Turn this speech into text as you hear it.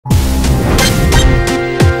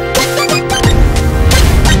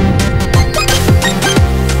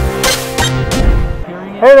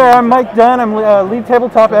I'm Mike Dunn. I'm lead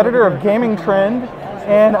tabletop editor of Gaming Trend,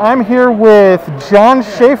 and I'm here with John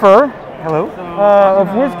Schaefer. Hello. Of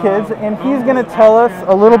WizKids, and he's going to tell us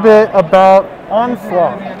a little bit about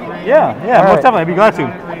Onslaught. Yeah, most definitely. I'd be glad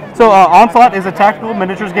to. So Onslaught is a tactical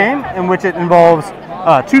miniatures game in which it involves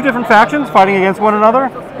two different factions fighting against one another,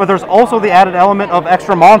 but there's also the added element of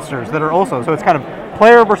extra monsters that are also, so it's kind of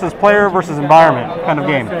player versus environment kind of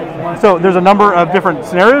game. So there's a number of different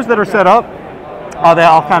scenarios that are set up. They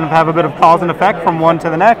all kind of have a bit of cause and effect from one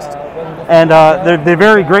to the next. And they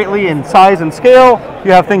vary greatly in size and scale.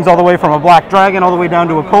 You have things all the way from a black dragon all the way down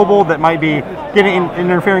to a kobold that might be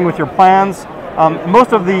interfering with your plans.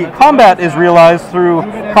 Most of the combat is realized through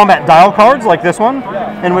combat dial cards like this one,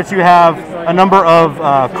 in which you have a number of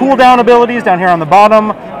cooldown abilities down here on the bottom.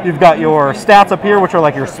 You've got your stats up here, which are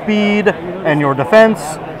like your speed and your defense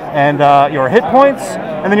and your hit points.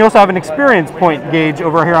 And then you also have an experience point gauge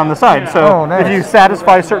over here on the side. So if you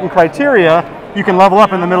satisfy certain criteria, you can level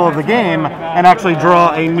up in the middle of the game and actually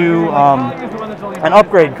draw a new an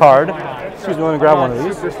upgrade card. Excuse me, let me grab one of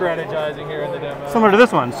these. Super strategizing here in the demo. Similar to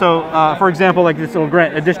this one. So, for example, like this will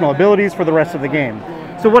grant additional abilities for the rest of the game.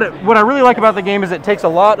 So what I really like about the game is it takes a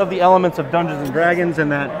lot of the elements of Dungeons and Dragons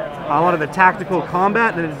and that a lot of the tactical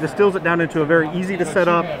combat, and it distills it down into a very easy to set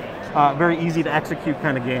up, very easy to execute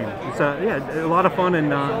kind of game. It's a lot of fun and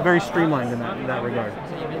very streamlined in that regard.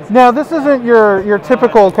 Now, this isn't your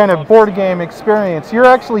typical kind of board game experience. You're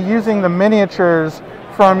actually using the miniatures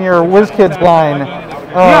from your WizKids line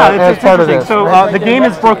as part of this. So the game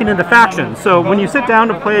is broken into factions. So when you sit down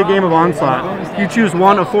to play a game of Onslaught, you choose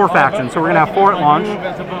one of 4 factions. So we're going to have 4 at launch.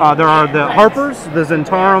 There are the Harpers, the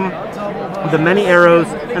Zentarum, the Many Arrows,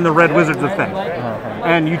 and the Red Wizards of Fae.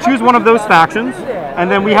 And you choose one of those factions, and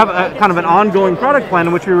then we have a kind of an ongoing product plan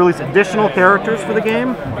in which we release additional characters for the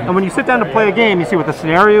game. And when you sit down to play a game, you see what the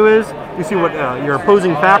scenario is, you see what your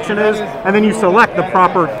opposing faction is, and then you select the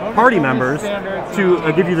proper party members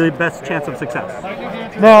to give you the best chance of success.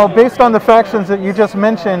 Now, based on the factions that you just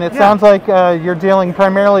mentioned, it sounds like you're dealing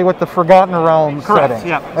primarily with the Forgotten Realms setting.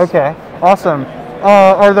 Yeah. Okay, awesome.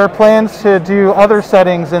 Are there plans to do other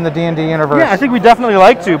settings in the D&D universe? Yeah, I think we definitely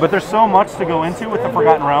like to, but there's so much to go into with the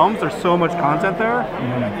Forgotten Realms. There's so much content there.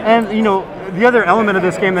 And, you know, the other element of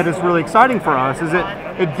this game that is really exciting for us is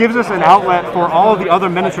it gives us an outlet for all of the other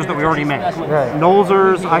miniatures that we already make. Right.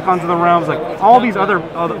 Nolzers, Icons of the Realms, like all these other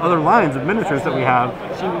lines of miniatures that we have.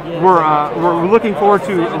 We're looking forward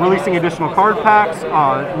to releasing additional card packs,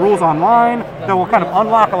 rules online, that will kind of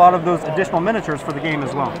unlock a lot of those additional miniatures for the game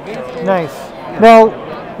as well. Nice. Now,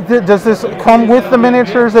 does this come with the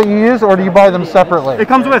miniatures that you use, or do you buy them separately? It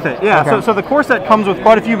comes with it, yeah. Okay. So the core set comes with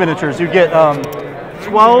quite a few miniatures. You get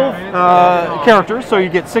 12 characters, so you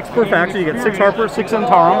get 6 per faction. You get 6 Harpers, 6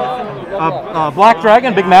 Zentarum, a Black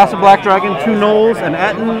Dragon, big massive Black Dragon, 2 Gnolls, an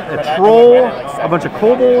Etten, a Troll, a bunch of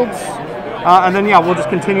Kobolds, and then we'll just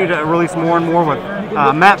continue to release more and more with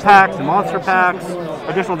map packs and monster packs,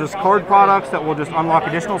 additional just card products that will just unlock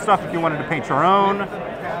additional stuff if you wanted to paint your own.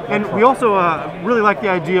 And we also really like the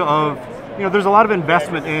idea of, there's a lot of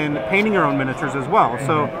investment in painting your own miniatures as well.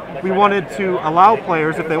 So we wanted to allow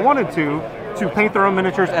players, if they wanted to paint their own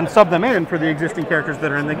miniatures and sub them in for the existing characters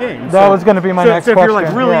that are in the game. That was going to be my next question. So if you're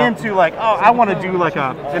like really into I want to do like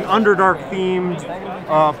an Underdark themed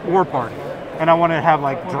war party, and I want to have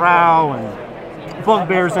like drow and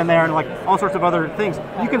bugbears in there and like all sorts of other things,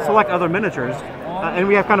 you can select other miniatures. And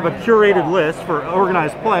we have kind of a curated list for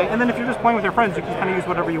organized play. And then if you're just playing with your friends, you can kind of use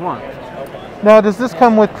whatever you want. Now, does this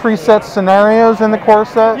come with preset scenarios in the core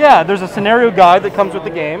set? Yeah, there's a scenario guide that comes with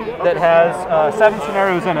the game that has 7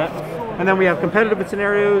 scenarios in it. And then we have competitive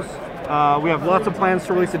scenarios. We have lots of plans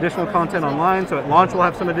to release additional content online. So at launch, we'll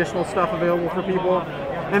have some additional stuff available for people.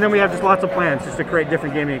 And then we have just lots of plans just to create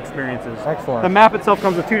different gaming experiences. Excellent. The map itself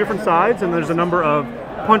comes with 2 different sides, and there's a number of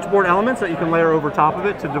punchboard elements that you can layer over top of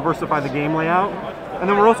it to diversify the game layout. And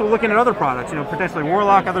then we're also looking at other products, potentially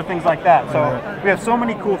Warlock, other things like that. So we have so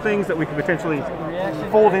many cool things that we could potentially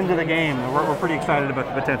fold into the game. We're pretty excited about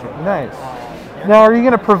the potential. Nice. Now, are you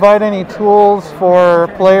going to provide any tools for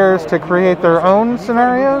players to create their own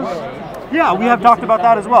scenarios? Yeah, we have talked about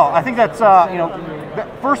that as well. I think that's,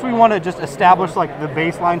 first we want to just establish like the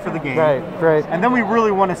baseline for the game. Right. And then we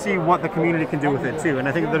really want to see what the community can do with it too. And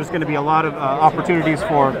I think there's going to be a lot of opportunities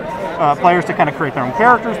for players to kind of create their own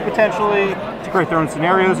characters potentially, to create their own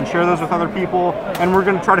scenarios and share those with other people. And we're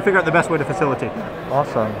going to try to figure out the best way to facilitate that.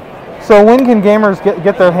 Awesome. So when can gamers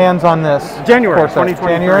get their hands on this? January 2023.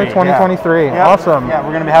 January 2023. Yeah. Awesome. Yeah, we're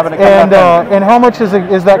going to be having it. And how much is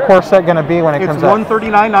that core set going to be when it comes out? It's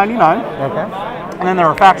 $139.99. Okay. And then there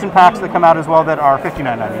are faction packs that come out as well that are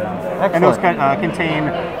 $59.99. And those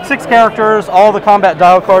contain 6 characters, all the combat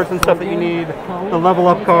dial cards and stuff that you need, the level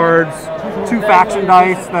up cards, 2 faction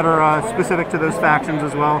dice that are specific to those factions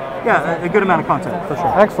as well. Yeah, a good amount of content for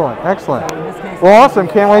sure. Excellent, excellent. Well, awesome.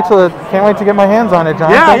 Can't wait to get my hands on it,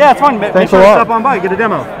 John. Yeah, it's fun. Make Thanks sure a to lot. stop on by, get a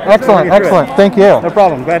demo. Excellent, excellent. Thank you. No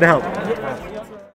problem. Glad to help.